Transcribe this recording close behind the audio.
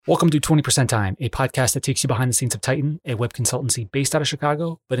Welcome to 20% Time, a podcast that takes you behind the scenes of Titan, a web consultancy based out of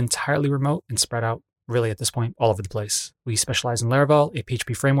Chicago, but entirely remote and spread out, really at this point, all over the place. We specialize in Laravel, a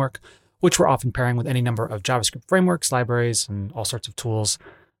PHP framework, which we're often pairing with any number of JavaScript frameworks, libraries, and all sorts of tools.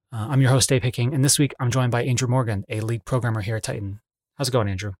 I'm your host, Dave Hicking, and this week I'm joined by Andrew Morgan, a lead programmer here at Titan. How's it going,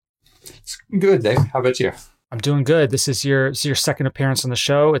 Andrew? It's good, Dave. How about you? I'm doing good. This is your second appearance on the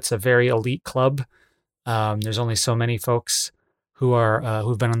show. It's a very elite club. There's only so many folks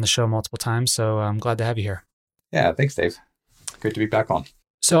who've been on the show multiple times, so I'm glad to have you here. Yeah, thanks, Dave. Good to be back on.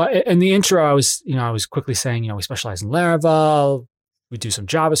 So in the intro, I was quickly saying, we specialize in Laravel, we do some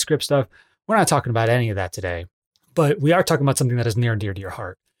JavaScript stuff. We're not talking about any of that today, but we are talking about something that is near and dear to your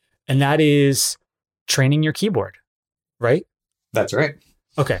heart, and that is training your keyboard, right? That's right.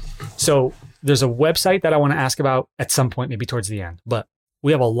 Okay, so there's a website that I want to ask about at some point, maybe towards the end, but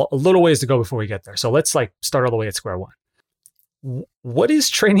we have a little ways to go before we get there. So let's start all the way at square one. What is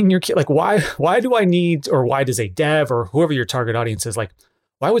training your kid? Why do I need, or why does a dev or whoever your target audience is,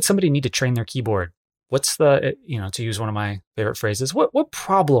 why would somebody need to train their keyboard? What's the, to use one of my favorite phrases, what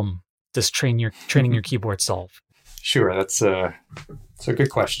problem does training your keyboard solve? Sure. That's a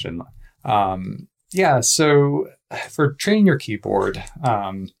good question. So for training your keyboard,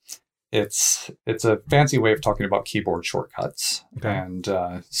 it's a fancy way of talking about keyboard shortcuts. Okay.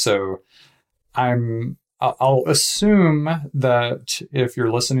 And so I'll assume that if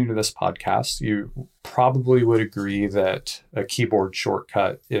you're listening to this podcast, you probably would agree that a keyboard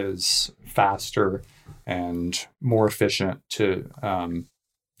shortcut is faster and more efficient than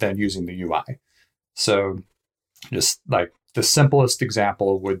using the UI. So just like the simplest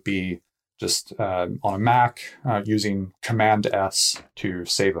example would be just on a Mac using Command S to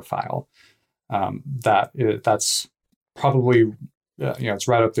save a file. That's probably, it's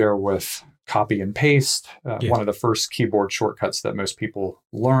right up there with copy and paste, one of the first keyboard shortcuts that most people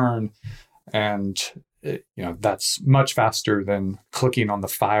learn. And, that's much faster than clicking on the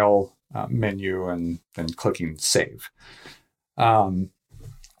file menu and then clicking save.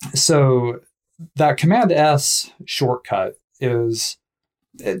 So that Command S shortcut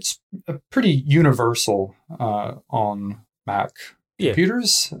it's a pretty universal on Mac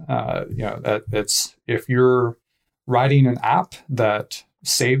computers. It's if you're writing an app that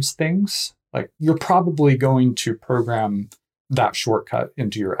saves things, you're probably going to program that shortcut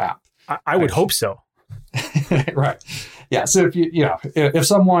into your app. I would hope so. Right. Yeah. So if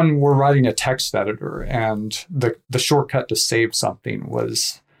someone were writing a text editor and the shortcut to save something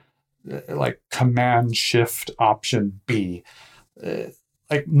was Command Shift Option B,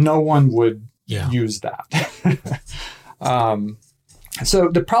 no one would use that. So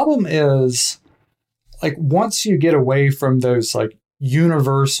the problem is once you get away from those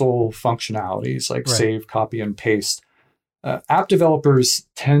universal functionalities like save, copy, and paste, app developers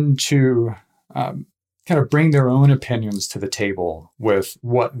tend to kind of bring their own opinions to the table with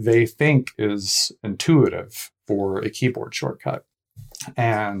what they think is intuitive for a keyboard shortcut.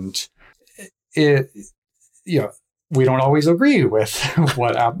 And we don't always agree with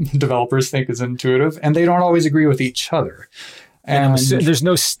what app developers think is intuitive, and they don't always agree with each other. And there's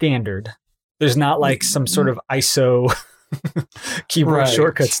no standard. There's not some sort of ISO keyboard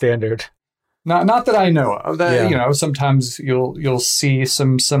shortcut standard. Not that I know of. That sometimes you'll see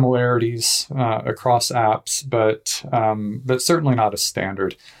some similarities across apps, but certainly not a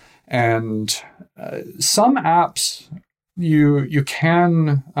standard. And some apps you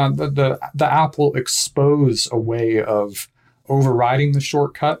can the app will expose a way of overriding the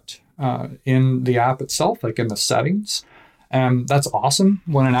shortcut in the app itself, in the settings, and that's awesome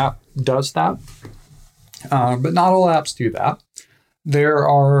when an app does that. But not all apps do that. There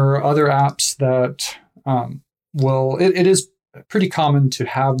are other apps that it is pretty common to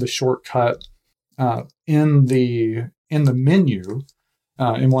have the shortcut in the menu,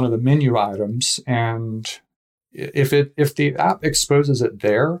 in one of the menu items, and if the app exposes it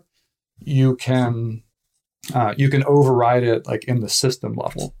there, you can override it in the system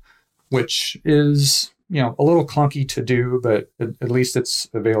level, which is a little clunky to do, but at least it's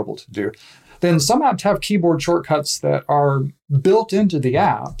available to do. Then some apps have keyboard shortcuts that are built into the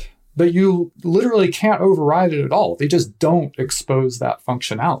app, but you literally can't override it at all. They just don't expose that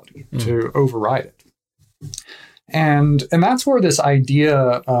functionality to override it. And that's where this idea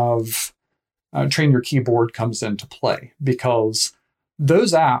of train your keyboard comes into play, because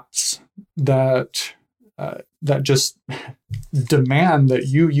those apps that just demand that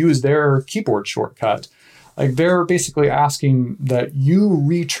you use their keyboard shortcut, they're basically asking that you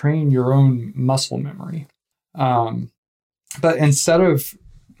retrain your own muscle memory. But instead of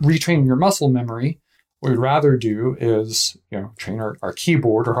retraining your muscle memory, What we'd rather do is, train our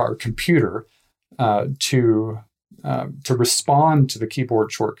keyboard or our computer to respond to the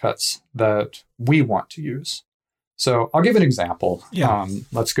keyboard shortcuts that we want to use. So I'll give an example. Yeah.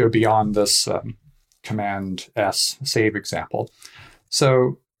 Let's go beyond this Command S save example.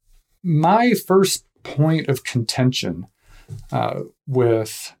 So my first point of contention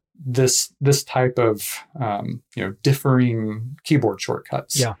with this type of differing keyboard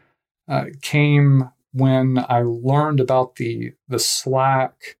shortcuts came when I learned about the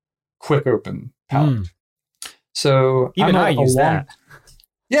Slack quick open palette. So even I use that.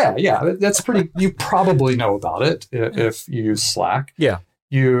 Yeah, that's pretty. You probably know about it if you use Slack. Yeah,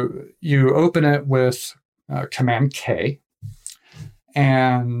 you open it with Command K,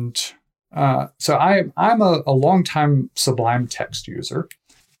 and so I'm a longtime Sublime text user,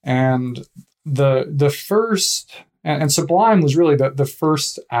 and the first and Sublime was really the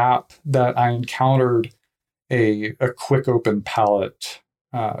first app that I encountered a quick open palette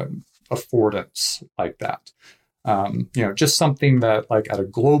affordance like that. Just something that like at a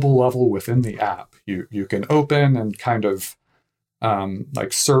global level within the app, you can open and kind of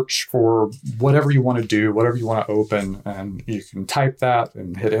like search for whatever you want to do, whatever you want to open, and you can type that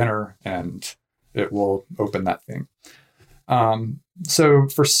and hit enter and it will open that thing. So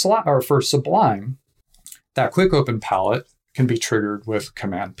for Sublime, that quick open palette can be triggered with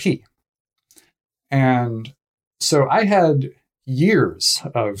Command P. And so I had years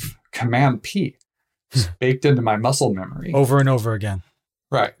of Command P baked into my muscle memory. Over and over again.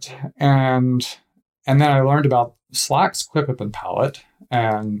 Right. And then I learned about Slack's quick open palette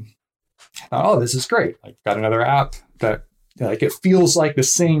and I thought, oh, this is great. I've got another app that like it feels like the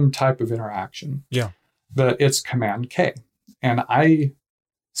same type of interaction. Yeah. But it's Command K. And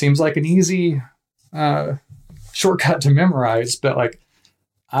seems like an easy shortcut to memorize, but like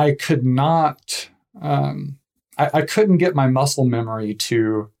I could not I couldn't get my muscle memory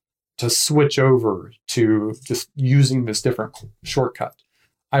to switch over to just using this different shortcut.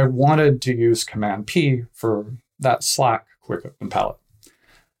 I wanted to use Command P for that Slack quick open palette.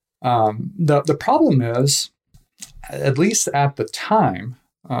 The problem is, at least at the time,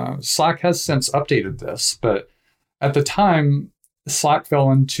 Slack has since updated this, but at the time, Slack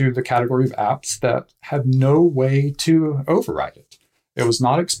fell into the category of apps that had no way to override it. It was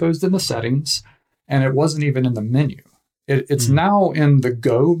not exposed in the settings, and it wasn't even in the menu. It's now in the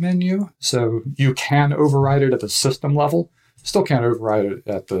Go menu, so you can override it at the system level. Still can't override it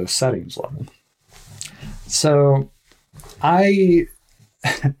at the settings level. So I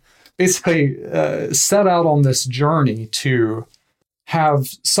basically set out on this journey to have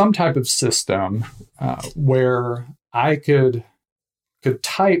some type of system where I could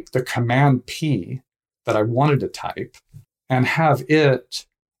type the Command P that I wanted to type and have it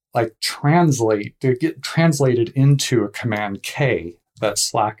like get translated into a Command K that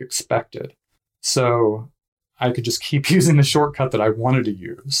Slack expected. So I could just keep using the shortcut that I wanted to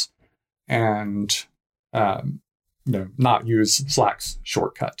use and not use Slack's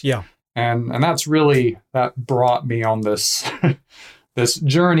shortcut. Yeah. And that brought me on this this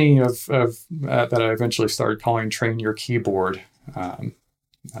journey of that I eventually started calling Train Your Keyboard.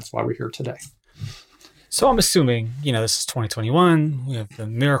 That's why we're here today. So I'm assuming, this is 2021. We have the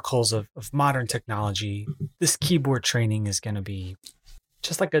miracles of modern technology. This keyboard training is going to be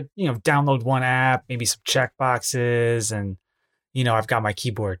just like download one app, maybe some check boxes, and, I've got my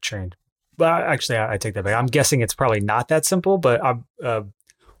keyboard trained. But actually, I take that back. I'm guessing it's probably not that simple, but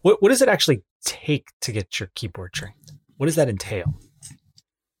what does it actually take to get your keyboard trained? What does that entail?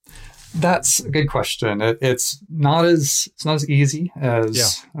 That's a good question. It's not as easy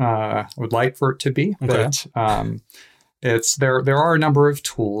as I would like for it to be, but there are a number of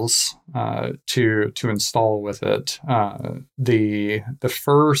tools to install with it. The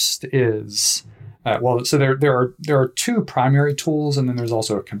first is so there are two primary tools, and then there's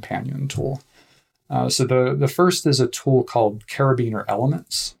also a companion tool. So the first is a tool called Carabiner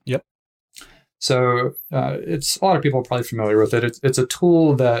Elements. Yep. So it's a lot of people are probably familiar with it. It's a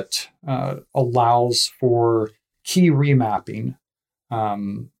tool that allows for key remapping,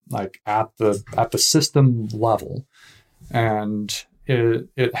 like at the system level, and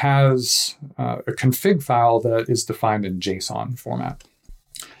it has a config file that is defined in JSON format.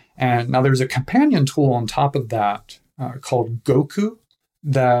 And now there's a companion tool on top of that called Goku.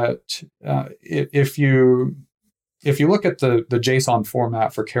 That if you look at the JSON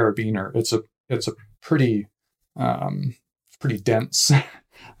format for Carabiner, it's a pretty dense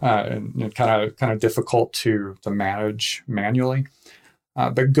and kind of difficult to manage manually.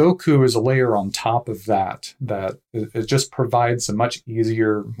 But Goku is a layer on top of that it just provides a much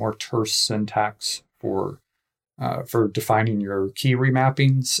easier, more terse syntax for defining your key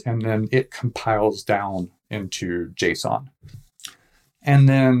remappings, and then it compiles down into JSON. And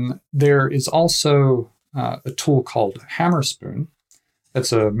then there is also a tool called Hammerspoon.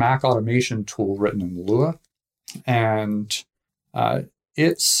 It's a Mac automation tool written in Lua, and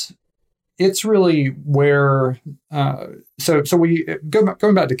it's really where so we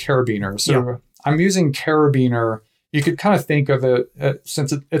going back to Carabiner. So I'm using Carabiner. You could kind of think of it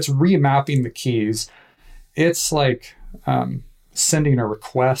since it's remapping the keys. It's like sending a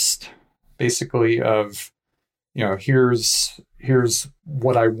request, basically, of, here's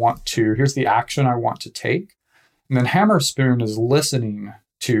what I want to, here's the action I want to take. And then Hammerspoon is listening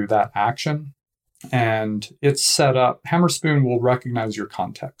to that action, and it's set up. Hammerspoon will recognize your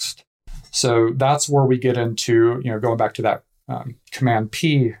context. So that's where we get into, going back to that Command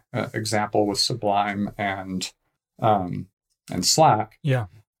P example with Sublime and Slack. Yeah.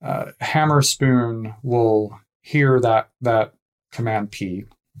 Hammerspoon will hear that Command P,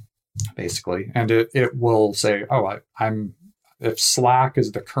 basically, and it will say, if Slack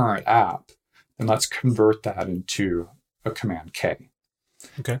is the current app, then let's convert that into a Command K.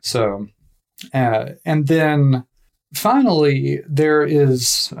 Okay. So, and then finally, there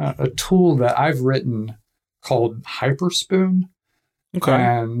is a tool that I've written called Hyperspoon. Okay.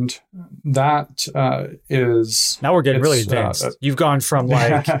 And that is... Now we're getting really advanced. You've gone from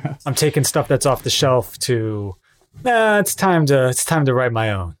like, I'm taking stuff that's off the shelf to, it's time to write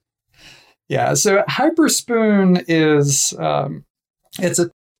my own. Yeah. So Hyperspoon is, it's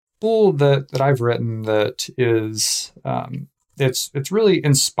a tool that I've written that is, it's really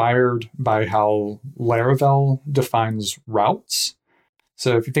inspired by how Laravel defines routes.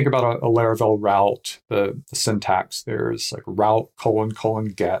 So if you think about a Laravel route, the syntax, there's like route :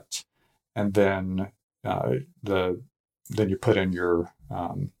 get, and then then you put in your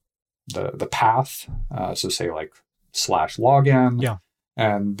the path. So say like /login, yeah,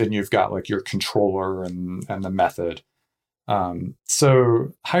 and then you've got like your controller and the method.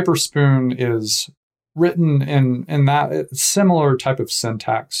 So Hyperspoon is written in that similar type of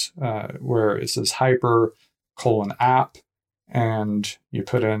syntax where it says hyper : app. And you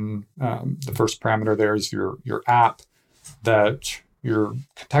put in the first parameter there is your app that you're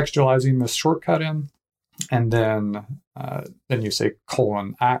contextualizing this shortcut in. And then you say :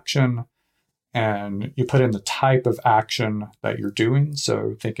 action, and you put in the type of action that you're doing.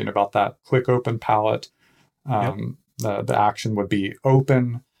 So thinking about that quick open palette, the action would be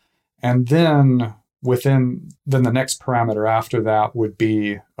open. And then the next parameter after that would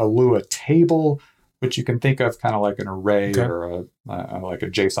be a Lua table, which you can think of kind of like an array or like a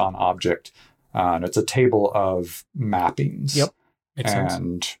JSON object. And it's a table of mappings. Yep. Makes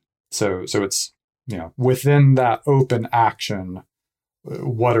sense. So it's, within that open action,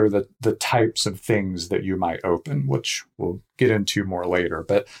 what are the types of things that you might open, which we'll get into more later.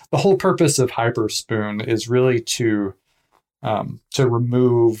 But the whole purpose of Hyperspoon is really to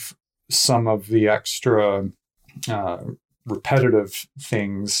remove some of the extra repetitive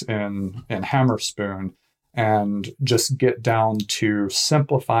things in Hammerspoon and just get down to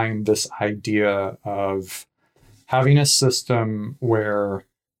simplifying this idea of having a system where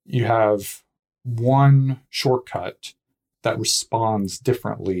you have one shortcut that responds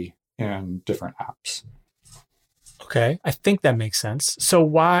differently in different apps. Okay, I think that makes sense. So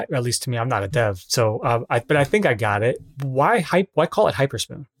why, or at least to me, I'm not a dev, so but I think I got it. Why call it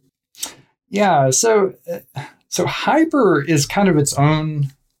Hyperspoon? Yeah, so hyper is kind of its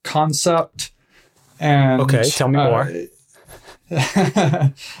own concept. And okay, tell me more.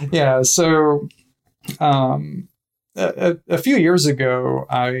 Yeah, so a few years ago,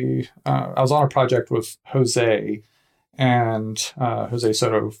 I was on a project with Jose, and Jose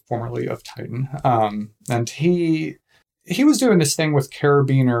Soto, formerly of Titan, and he was doing this thing with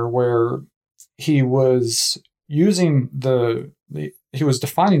Carabiner where he was using he was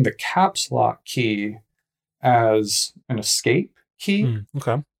defining the caps lock key as an escape key.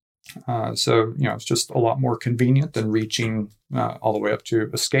 Okay. So, it's just a lot more convenient than reaching all the way up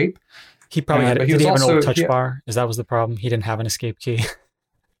to escape. He probably did he have an old touch bar? Is that was the problem? He didn't have an escape key?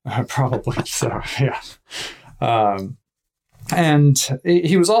 Probably so, yeah. And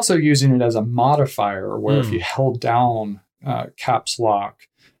he was also using it as a modifier where if you held down caps lock,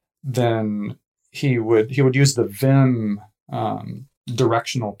 then he would use the Vim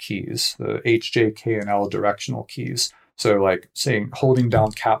directional keys, the H, J, K, and L directional keys. So like saying holding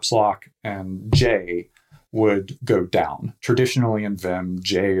down caps lock and J would go down. Traditionally in Vim,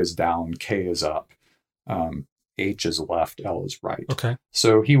 J is down, K is up, H is left, L is right. Okay.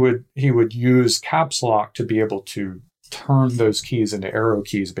 So he would use caps lock to be able to turn those keys into arrow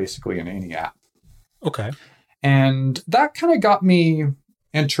keys basically in any app. Okay. And that kind of got me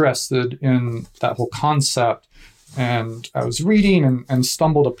interested in that whole concept. And I was reading and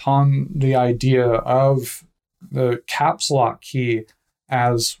stumbled upon the idea of the caps lock key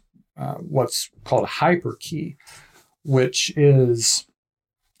as what's called a hyperkey, which is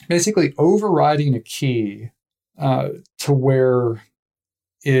basically overriding a key to where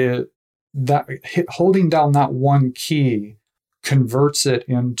holding down that one key converts it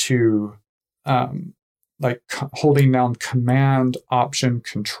into holding down Command, Option,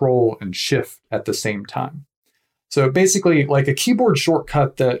 Control, and Shift at the same time. So basically, like a keyboard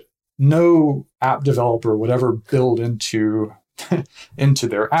shortcut that no app developer would ever build into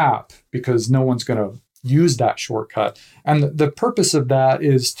their app, because no one's going to use that shortcut. And the purpose of that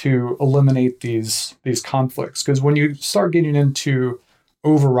is to eliminate these conflicts. Because when you start getting into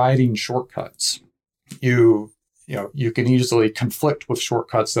overriding shortcuts, you can easily conflict with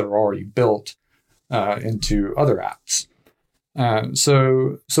shortcuts that are already built into other apps.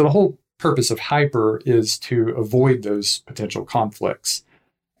 So the whole purpose of Hyper is to avoid those potential conflicts.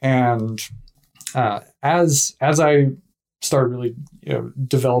 And as I started really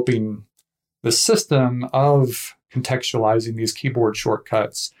developing the system of contextualizing these keyboard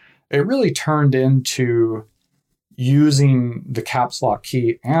shortcuts, it really turned into using the caps lock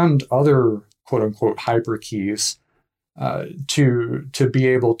key and other quote unquote hyper keys to be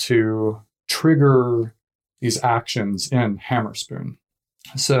able to trigger these actions in Hammerspoon.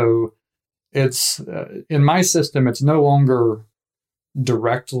 So it's in my system, it's no longer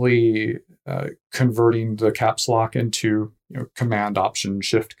directly converting the caps lock into Command, Option,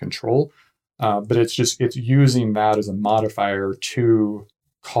 Shift, Control, but it's using that as a modifier to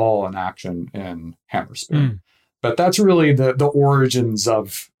call an action in Hammerspoon. But that's really the origins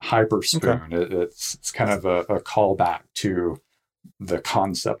of Hyperspoon. Okay. It's kind of a callback to the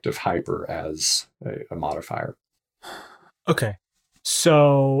concept of hyper as a modifier. Okay.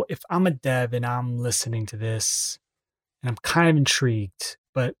 So if I'm a dev and I'm listening to this and I'm kind of intrigued,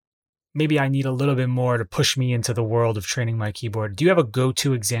 but maybe I need a little bit more to push me into the world of training my keyboard, do you have a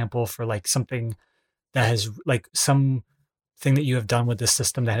go-to example for like something that has like something that you have done with this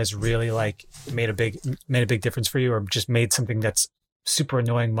system that has really like made a big difference for you, or just made something that's super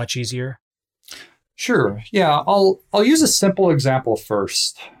annoying much easier? Sure. Yeah, I'll use a simple example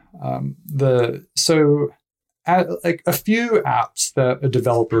first. Like a few apps that a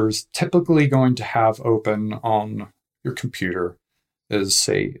developer is typically going to have open on your computer is,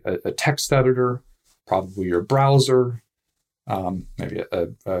 say, a text editor, probably your browser, maybe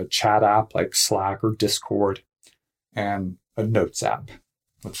a chat app like Slack or Discord, and a notes app.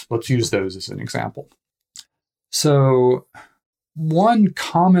 Let's use those as an example. So one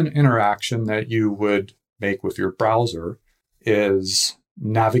common interaction that you would make with your browser is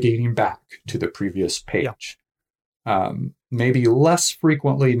navigating back to the previous page. Yeah. Maybe less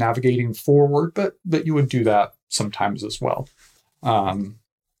frequently navigating forward, but you would do that sometimes as well. And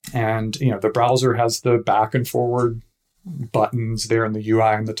the browser has the back and forward buttons there in the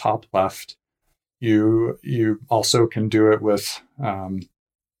UI in the top left. You also can do it with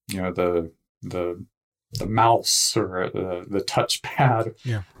the mouse or the touchpad.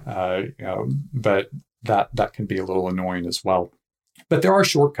 Yeah. But that can be a little annoying as well. But there are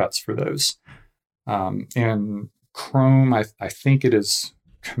shortcuts for those. In Chrome, I think it is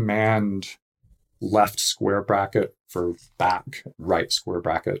Command left square bracket for back, right square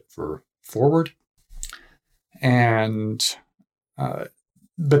bracket for forward. And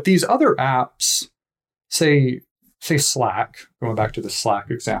but these other apps, say Slack, going back to the Slack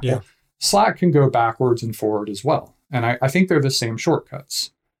example, yeah. Slack can go backwards and forward as well. And I think they're the same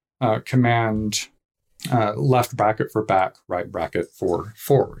shortcuts. Command left bracket for back, right bracket for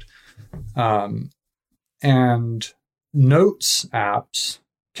forward. And Notes apps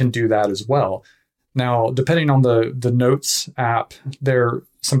can do that as well. Now, depending on the Notes app,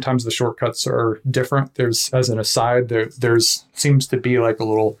 sometimes the shortcuts are different. As an aside, there's seems to be like a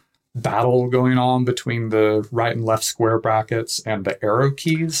little battle going on between the right and left square brackets and the arrow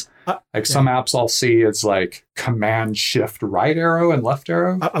keys. Some apps I'll see it's like Command Shift right arrow and left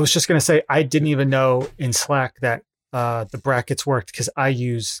arrow. I was just going to say, I didn't even know in Slack that the brackets worked, because I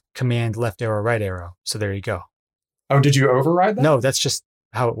use Command left arrow, right arrow. So there you go. Oh, did you override that? No, that's just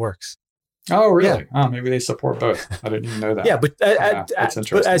how it works. Oh, really? Yeah. Oh, maybe they support both. I didn't even know that. Yeah, but, that's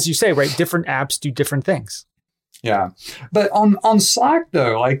interesting. But as you say, right, different apps do different things. Yeah. But on Slack,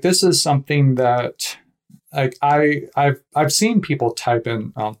 though, like this is something that like I've seen people type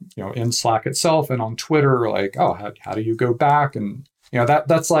in, in Slack itself and on Twitter, like, oh, how do you go back? And,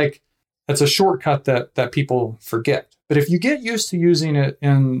 that's it's a shortcut that people forget. But if you get used to using it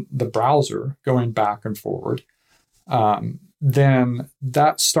in the browser, going back and forward, then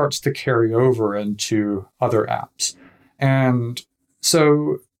that starts to carry over into other apps. And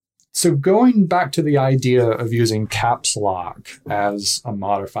so going back to the idea of using caps lock as a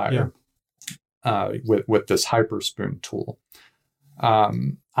modifier with this Hyperspoon tool,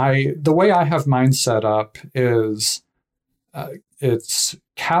 the way I have mine set up is it's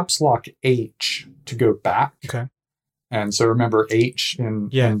caps lock H to go back. Okay. And so remember H in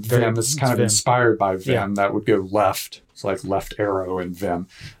Vim is kind of Vim. Inspired by Vim. Yeah. That would go left. It's like left arrow in Vim.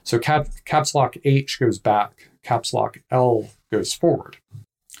 So caps lock H goes back. Caps lock L goes forward.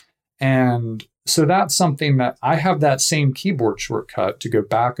 And so that's something that I have that same keyboard shortcut to go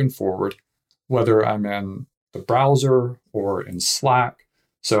back and forward, whether I'm in the browser or in Slack.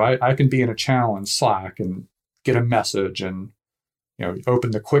 So I can be in a channel in Slack and get a message and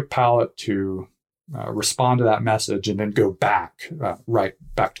open the quick palette to respond to that message and then go back, right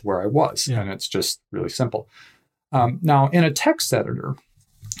back to where I was. Yeah. And it's just really simple. Now, in a text editor,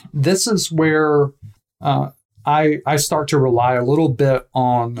 this is where I start to rely a little bit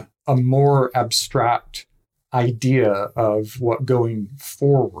on a more abstract idea of what going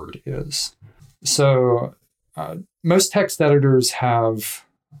forward is. So most text editors have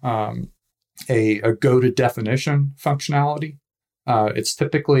a go to definition functionality. It's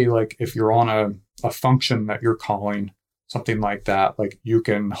typically like if you're on a function that you're calling, something like that, like you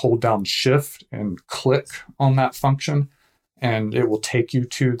can hold down Shift and click on that function and it will take you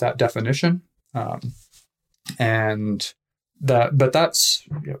to that definition. But that's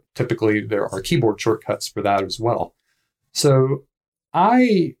typically there are keyboard shortcuts for that as well. So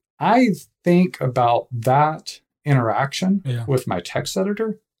I think about that interaction with my text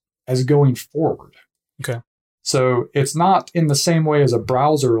editor as going forward. Okay. So it's not in the same way as a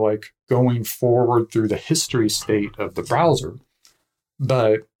browser, like going forward through the history state of the browser,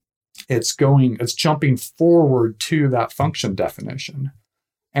 but it's jumping forward to that function definition.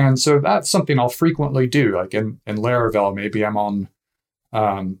 And so that's something I'll frequently do. Like in Laravel, maybe I'm on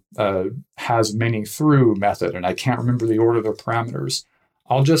has many through method and I can't remember the order of the parameters.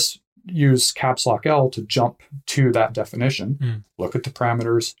 I'll just use caps lock L to jump to that definition, look at the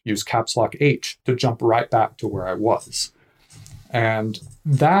parameters, use caps lock H to jump right back to where I was. And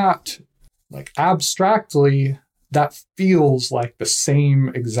that, like abstractly, that feels like the same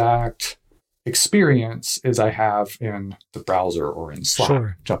exact experience as I have in the browser or in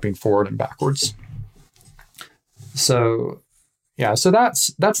Slack, jumping forward and backwards. So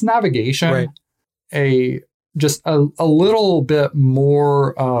that's navigation. Right. Just a little bit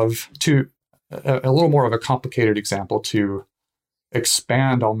more of a complicated example to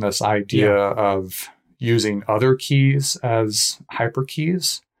expand on this idea of using other keys as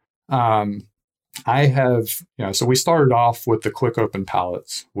hyperkeys. I have, so we started off with the quick open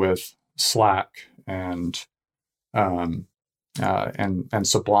palettes with Slack and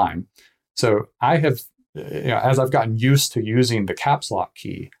Sublime. So I have, as I've gotten used to using the caps lock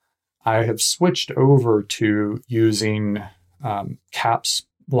key, I have switched over to using caps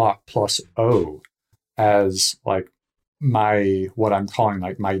lock plus O as like what I'm calling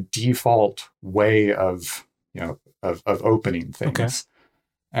like my default way of opening things. Okay.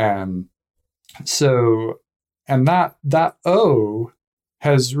 And that O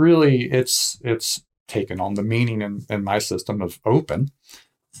has really it's taken on the meaning in my system of open.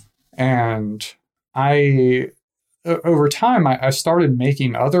 And over time, I started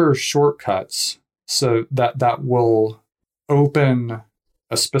making other shortcuts so that will open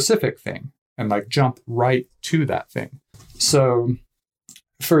a specific thing and like jump right to that thing. So,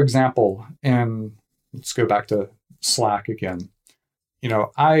 for example, let's go back to Slack again.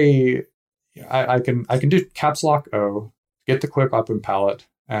 I can do caps lock O, get the quick open palette,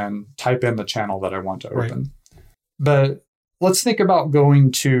 and type in the channel that I want to open. Right. But let's think about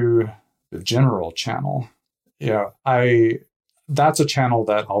going to the general channel. That's a channel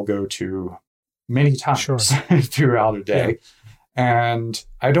that I'll go to many times throughout a day. Yeah. And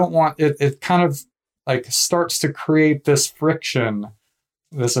I don't want it kind of like starts to create this friction,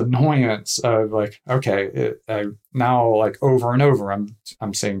 this annoyance of like, okay, I now like over and over,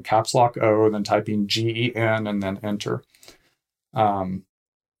 I'm saying caps lock O, then typing GEN and then enter. And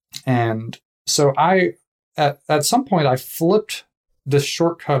so at some point I flipped this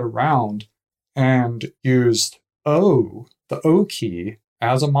shortcut around and used O, the O key,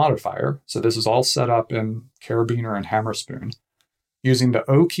 as a modifier. So this is all set up in Carabiner and Hammerspoon, using the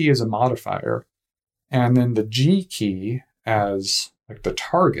O key as a modifier, and then the G key as like the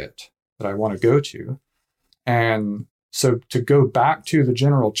target that I want to go to. And so to go back to the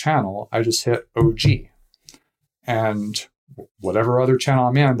general channel, I just hit OG. And whatever other channel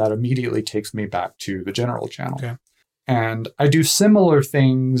I'm in, that immediately takes me back to the general channel. Okay. And I do similar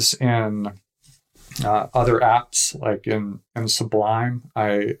things in other apps, like in Sublime.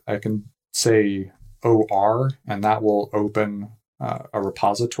 I can say OR, and that will open a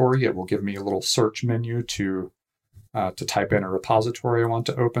repository. It will give me a little search menu to type in a repository I want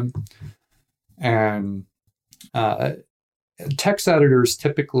to open. And text editors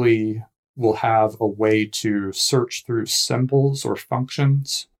typically will have a way to search through symbols or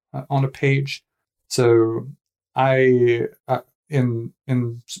functions on a page. So I in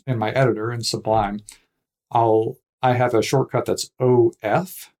my editor in Sublime, I have a shortcut that's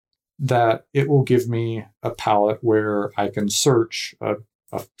OF, that it will give me a palette where I can search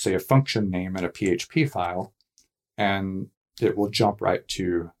say a function name in a PHP file, and it will jump right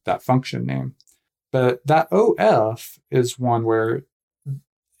to that function name. But that OF is one where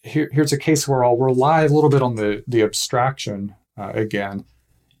here's a case where I'll rely a little bit on the abstraction again.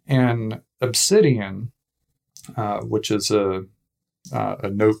 In Obsidian, which is a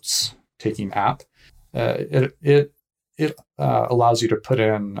notes taking app, it allows you to put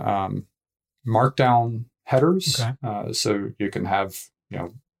in markdown headers. Okay. So you can have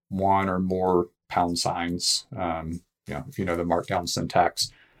one or more pound signs. If you know the markdown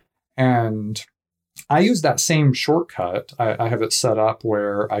syntax, and I use that same shortcut. I have it set up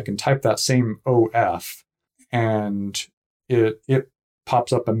where I can type that same OF, and it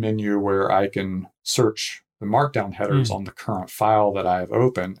pops up a menu where I can search the markdown headers on the current file that I have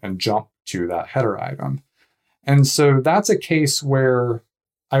open and jump to that header item. And so that's a case where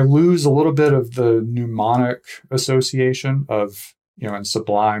I lose a little bit of the mnemonic association of, in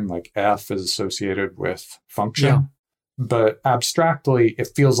Sublime, like F is associated with function. Yeah. But abstractly,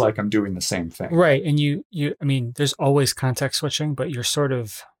 it feels like I'm doing the same thing. Right. And I mean, there's always context switching, but you're sort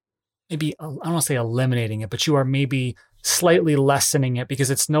of maybe, I don't want to say eliminating it, but you are maybe slightly lessening it,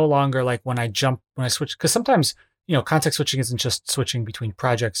 because it's no longer like when I switch, because sometimes, context switching isn't just switching between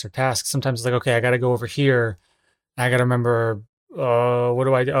projects or tasks. Sometimes it's like, okay, I got to go over here. I got to remember, what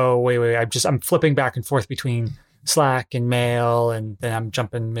do I do? Oh, wait. I'm flipping back and forth between Slack and mail, and then I'm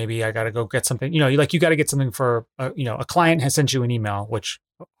jumping. Maybe I got to go get something, you got to get something for, a client has sent you an email, which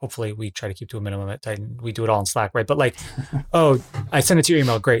hopefully we try to keep to a minimum at Titan. We do it all in Slack, right? But like, oh, I sent it to your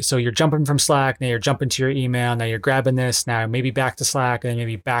email. Great. So you're jumping from Slack. Now you're jumping to your email. Now you're grabbing this. Now maybe back to Slack, and then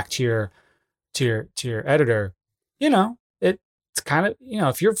maybe back to your editor. It's kind of,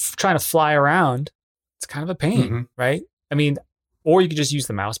 if you're trying to fly around, it's kind of a pain, right? I mean, or you could just use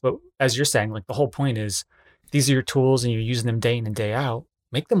the mouse. But as you're saying, like the whole point is, these are your tools and you're using them day in and day out.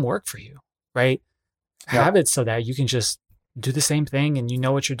 Make them work for you, right? Yeah. Have it so that you can just do the same thing and you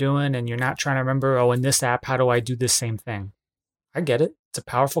know what you're doing, and you're not trying to remember, oh, in this app, how do I do this same thing? I get it. It's a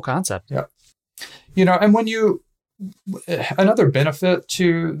powerful concept. Yeah. And when another benefit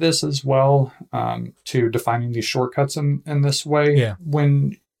to this as well, to defining these shortcuts in this way,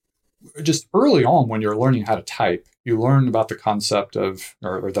 when just early on, when you're learning how to type, you learn about the concept of,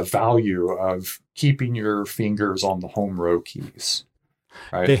 or the value of keeping your fingers on the home row keys,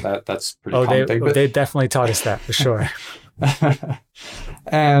 right? That's pretty common thing. But they definitely taught us that for sure.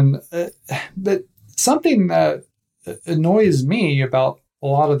 And but something that annoys me about a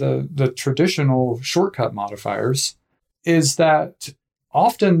lot of the traditional shortcut modifiers is that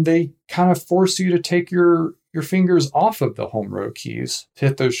often they kind of force you to take your fingers off of the home row keys to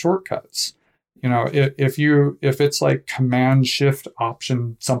hit those shortcuts. If it's like Command Shift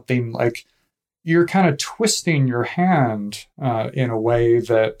Option something, like you're kind of twisting your hand in a way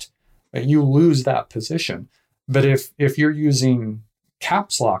that you lose that position. But if you're using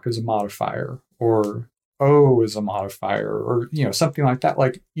caps lock as a modifier, or O as a modifier, or something like that,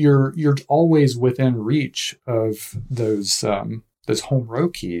 like you're always within reach of those home row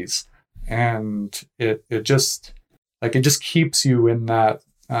keys, and it just keeps you in that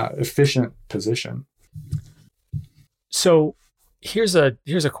efficient position. So here's a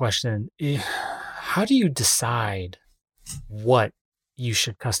question: how do you decide what you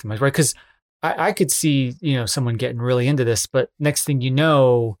should customize, right? Because I could see someone getting really into this, but next thing you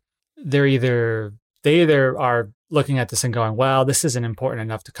know, they either are looking at this and going, well, this isn't important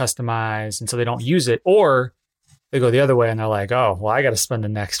enough to customize, and so they don't use it, or they go the other way and they're like, oh, well, I got to spend the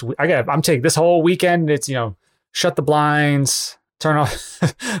next week. I'm taking this whole weekend. It's, shut the blinds, turn off.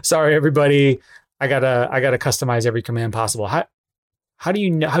 Sorry, everybody. I gotta customize every command possible. How do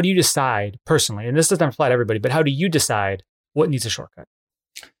you decide personally? And this doesn't apply to everybody, but how do you decide what needs a shortcut?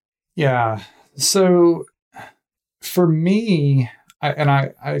 Yeah. So for me,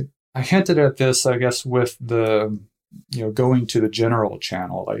 I hinted at this, I guess, with the going to the general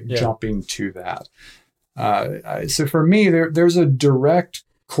channel, like Yeah. jumping to that. So for me, there's a direct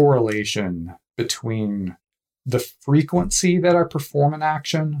correlation between the frequency that I perform an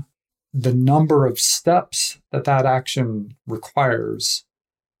action, the number of steps that action requires,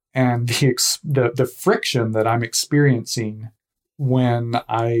 and the friction that I'm experiencing when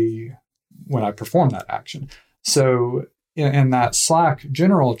I perform that action. So in that Slack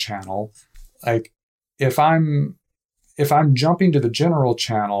general channel, like if I'm jumping to the general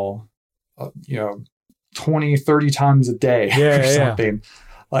channel, 20, 30 times a day or something,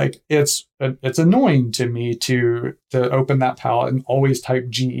 like it's annoying to me to open that palette and always type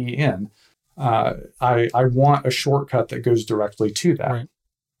GEN. I want a shortcut that goes directly to that. Right.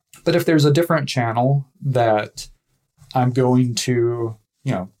 But if there's a different channel that I'm going to,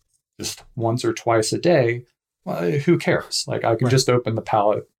 just once or twice a day, well, who cares? Like I can just open the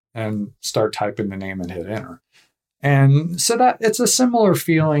palette and start typing the name and hit enter. And so that it's a similar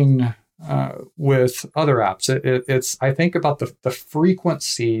feeling with other apps. It's I think about the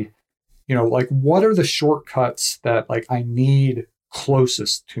frequency, like what are the shortcuts that like I need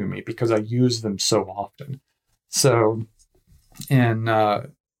closest to me because I use them so often. So in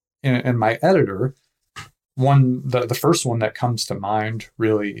my editor, the first one that comes to mind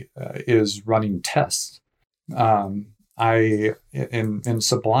really is running tests. In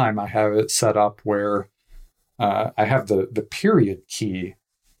Sublime, I have it set up where I have the period key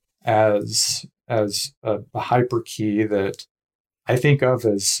as a hyper key that I think of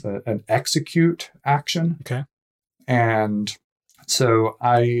as an execute action. Okay. And so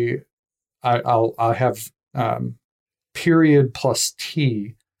I'll have period plus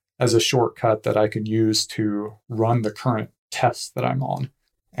T as a shortcut that I can use to run the current test that I'm on.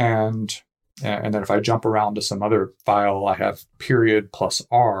 And then if I jump around to some other file, I have period plus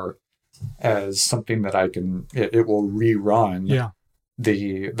R as something that it will rerun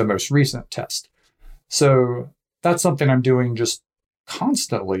the most recent test. So that's something I'm doing just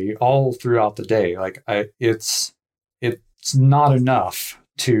constantly all throughout the day. Like it's not enough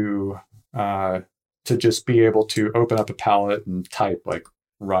to just be able to open up a palette and type like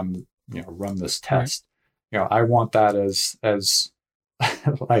run this test. Right. I want that as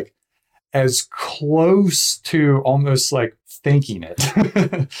like as close to almost like thinking it.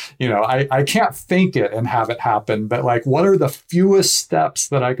 I can't think it and have it happen, but like what are the fewest steps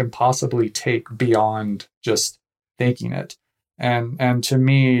that I can possibly take beyond just thinking it? And to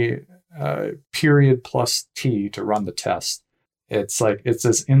me, period plus T to run the test, it's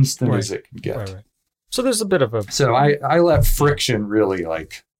as instant as it can get. Right. So there's a bit of a... So I let friction really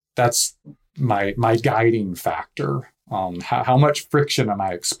that's my guiding factor on how much friction am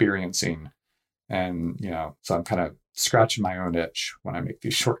I experiencing. And, so I'm kind of scratching my own itch when I make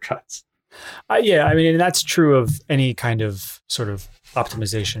these shortcuts. And that's true of any kind of sort of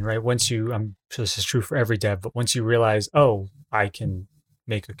optimization, right? I'm sure this is true for every dev, but once you realize, oh, I can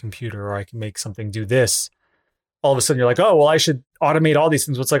make a computer or I can make something do this, all of a sudden you're like, oh, well, I should automate all these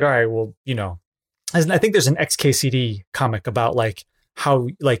things. Well, it's like, all right, well, I think there's an XKCD comic about like how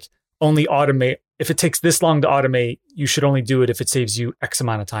like only automate, if it takes this long to automate, you should only do it if it saves you X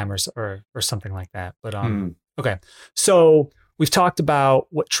amount of time or something like that. But okay. So we've talked about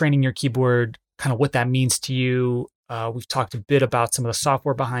what training your keyboard, kind of what that means to you. We've talked a bit about some of the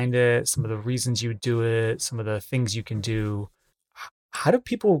software behind it, some of the reasons you do it, some of the things you can do. How do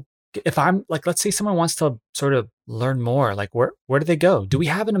people, if I'm like, let's say someone wants to sort of learn more, like where do they go? Do we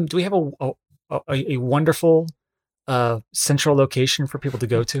have a wonderful central location for people to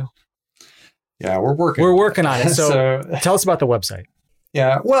go to? Yeah, we're working on it. So tell us about the website.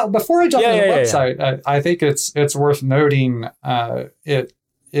 Yeah. Well, before I jump to the website, I think it's worth noting it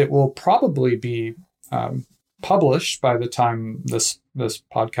will probably be published by the time this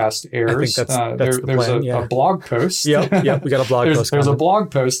podcast airs. I think that's the there's plan, a blog post. Yep, we got a blog post. There's a blog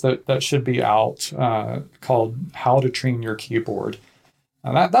post that should be out called "How to Train Your Keyboard."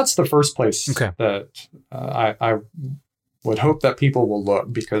 That's the first place that I would hope that people will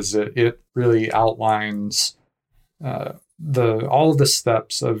look, because it really outlines all of the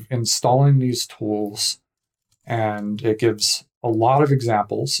steps of installing these tools, and it gives a lot of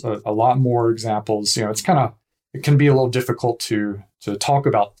examples, a lot more examples. It can be a little difficult to talk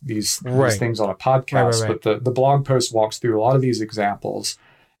about these things on a podcast, right. but the blog post walks through a lot of these examples,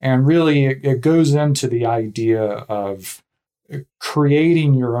 and really it goes into the idea of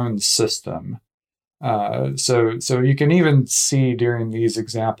creating your own system. So you can even see during these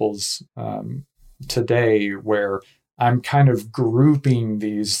examples today where I'm kind of grouping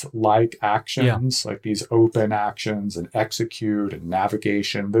these like actions, like these open actions and execute and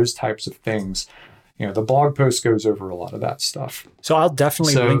navigation, those types of things, the blog post goes over a lot of that stuff. So I'll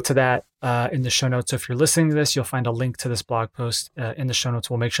definitely link to that in the show notes. So if you're listening to this, you'll find a link to this blog post in the show notes.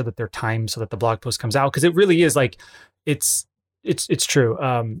 We'll make sure that they're timed so that the blog post comes out, because it really is like it's true.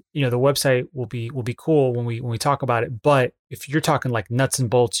 The website will be cool when we talk about it. But if you're talking like nuts and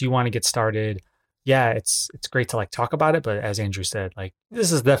bolts, you want to get started. Yeah, it's great to like talk about it. But as Andrew said, like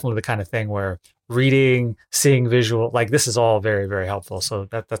this is definitely the kind of thing where reading, seeing visual, like this is all very, very helpful. So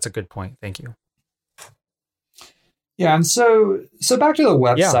that's a good point. Thank you. Yeah, and so back to the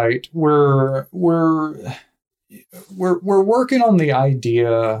website, we're working on the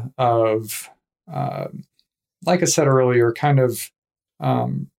idea of, like I said earlier, kind of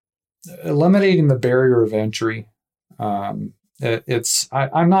eliminating the barrier of entry. I'm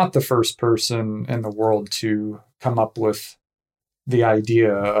not the first person in the world to come up with the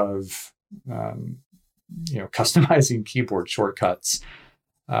idea of customizing keyboard shortcuts,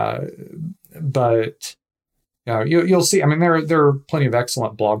 but you'll see. I mean, there are plenty of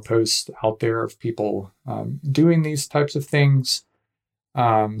excellent blog posts out there of people doing these types of things,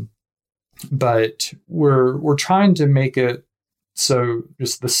 but we're trying to make it so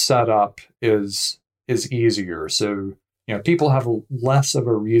just the setup is easier. So people have less of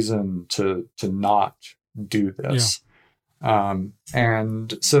a reason to not do this, and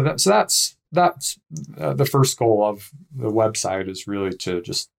so that's the first goal of the website is really to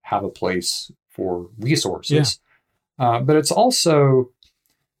just have a place for resources. But it's also,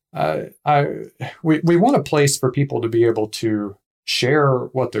 we want a place for people to be able to share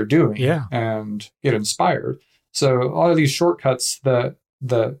what they're doing and get inspired. So a lot of these shortcuts that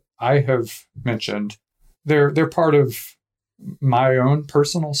I have mentioned, they're part of my own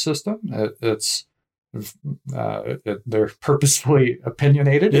personal system. They're purposefully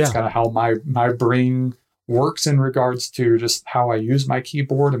opinionated. It's kind of how my brain works in regards to just how I use my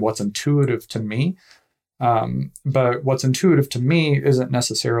keyboard and what's intuitive to me. But what's intuitive to me isn't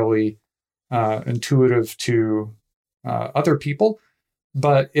necessarily intuitive to other people.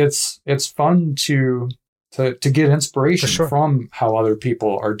 But it's fun to get inspiration from how other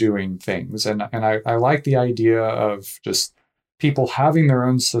people are doing things, and I like the idea of just people having their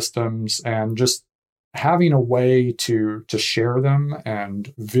own systems and just having a way to share them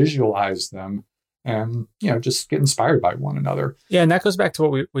and visualize them. And, just get inspired by one another. Yeah. And that goes back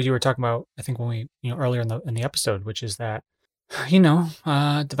to what you were talking about, I think when we, earlier in the episode, which is that,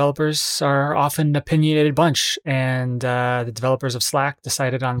 developers are often an opinionated bunch, and the developers of Slack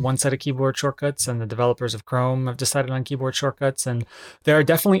decided on one set of keyboard shortcuts, and the developers of Chrome have decided on keyboard shortcuts. And there are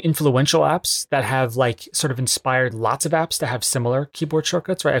definitely influential apps that have like sort of inspired lots of apps to have similar keyboard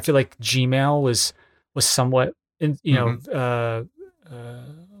shortcuts, right? I feel like Gmail was somewhat,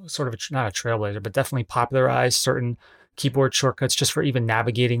 sort of not a trailblazer, but definitely popularized certain keyboard shortcuts just for even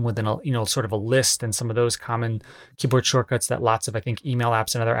navigating within a, sort of a list, and some of those common keyboard shortcuts that lots of, I think, email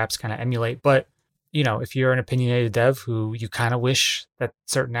apps and other apps kind of emulate. But, if you're an opinionated dev who you kind of wish that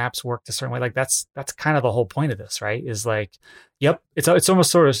certain apps worked a certain way, like that's kind of the whole point of this, right? Is like, yep, it's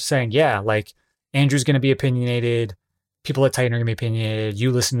almost sort of saying, yeah, like Andrew's going to be opinionated. People at Titan are going to be opinionated.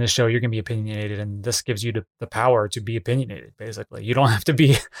 You listen to the show, you're going to be opinionated, and this gives you the power to be opinionated. Basically, you don't have to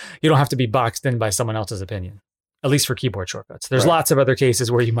be boxed in by someone else's opinion. At least for keyboard shortcuts. There's lots of other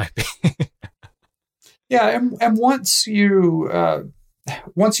cases where you might be. Yeah, and once you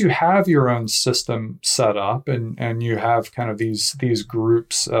have your own system set up, and you have kind of these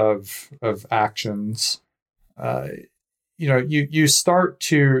groups of actions, you start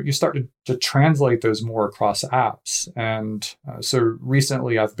to translate those more across apps. And so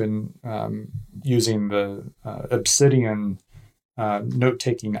recently I've been using the Obsidian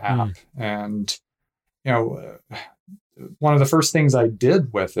note-taking app. And, one of the first things I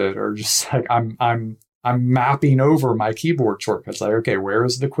did with it are just like, I'm mapping over my keyboard shortcuts. Like, okay, where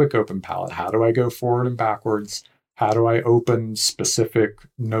is the quick open palette? How do I go forward and backwards? How do I open specific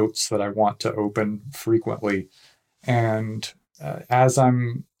notes that I want to open frequently? And as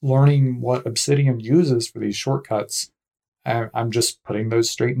I'm learning what Obsidian uses for these shortcuts, I'm just putting those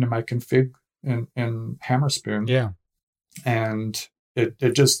straight into my config in Hammerspoon. Yeah. And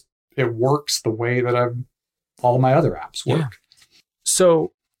it works the way that all my other apps work. Yeah.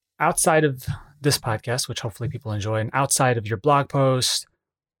 So outside of this podcast, which hopefully people enjoy, and outside of your blog post,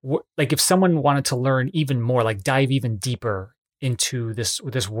 like if someone wanted to learn even more, like dive even deeper into this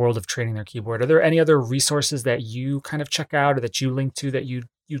world of training their keyboard, are there any other resources that you kind of check out or that you link to that you'd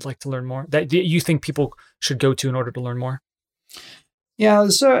like to learn more, that you think people should go to in order to learn more? Yeah,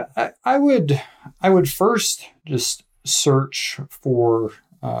 so I would first just search for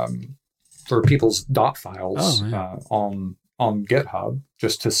people's dot files on GitHub,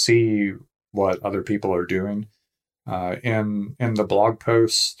 just to see what other people are doing. In the blog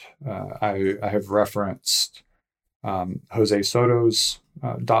post, I have referenced Jose Soto's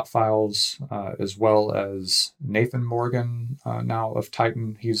dot files, as well as Nathan Morgan, now of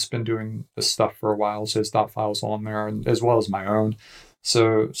Titan. He's been doing this stuff for a while, so his dot files on there, and as well as my own.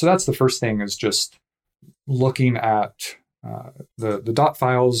 So that's the first thing, is just looking at the dot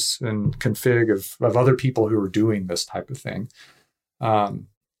files and config of other people who are doing this type of thing.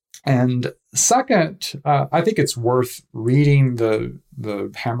 And second, I think it's worth reading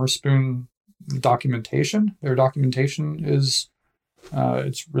the Hammerspoon documentation. Their documentation is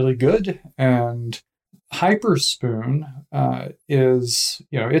it's really good. And Hyperspoon is,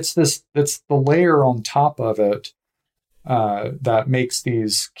 it's the layer on top of it that makes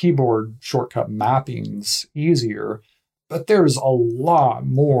these keyboard shortcut mappings easier. But there's a lot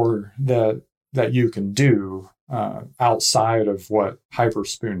more that you can do outside of what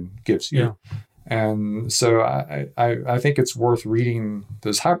Hyperspoon gives you. Yeah. And so I think it's worth reading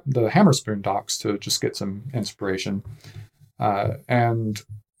the Hammerspoon docs to just get some inspiration. And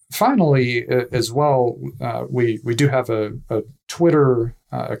finally, as well, we do have a Twitter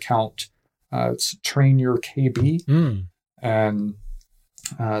account. It's Train Your KB. And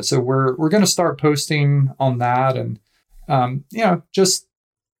so we're going to start posting on that, and just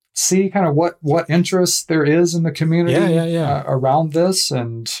see kind of what interest there is in the community around this,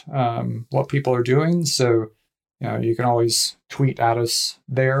 and what people are doing. So you can always tweet at us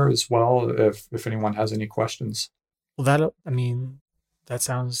there as well if anyone has any questions. Well, that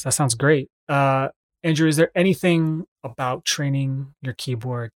sounds great. Andrew, is there anything about training your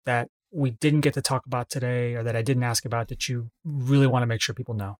keyboard that we didn't get to talk about today, or that I didn't ask about, that you really want to make sure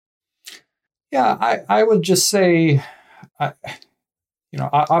people know? Yeah, I would just say,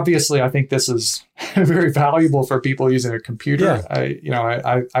 obviously, I think this is very valuable for people using a computer.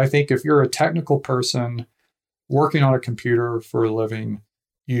 Yeah. I think if you're a technical person working on a computer for a living,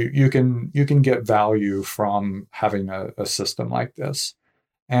 you can get value from having a system like this.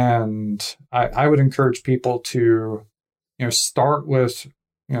 And I would encourage people to, start with,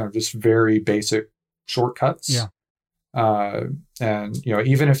 just very basic shortcuts. Yeah. And,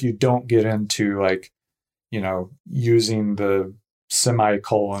 even if you don't get into using the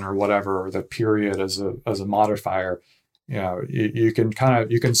semicolon or whatever, or the period as a modifier, you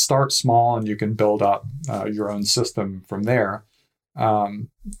can start small and you can build up your own system from there.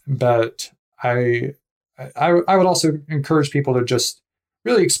 But I would also encourage people to just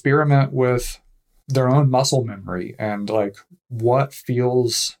really experiment with their own muscle memory and what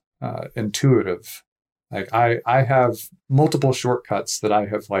feels intuitive. I have multiple shortcuts that I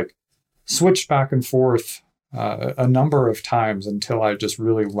have switched back and forth a number of times until I just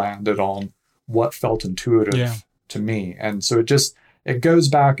really landed on what felt intuitive to me. And so it goes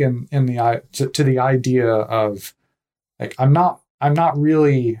back to the idea of I'm not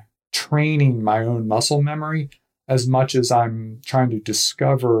really training my own muscle memory as much as I'm trying to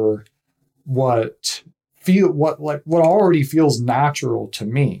discover what already feels natural to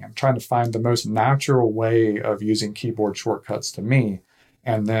me. I'm trying to find the most natural way of using keyboard shortcuts to me,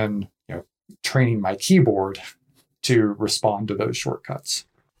 and then training my keyboard to respond to those shortcuts.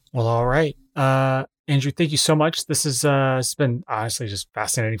 Well, all right. Andrew, thank you so much. This is it's been honestly just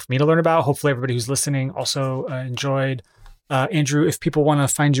fascinating for me to learn about. Hopefully everybody who's listening also enjoyed. Andrew, if people want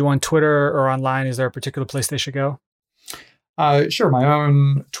to find you on Twitter or online, is there a particular place they should go? Sure. My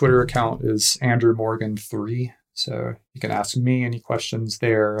own Twitter account is Andrew Morgan 3. So you can ask me any questions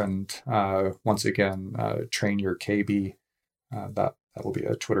there. And once again, Train Your KB. That will be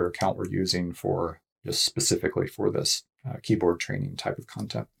a Twitter account we're using for just specifically for this keyboard training type of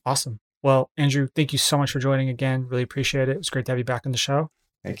content. Awesome. Well, Andrew, thank you so much for joining again. Really appreciate it. It was great to have you back on the show.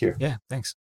 Thank you. Yeah, thanks.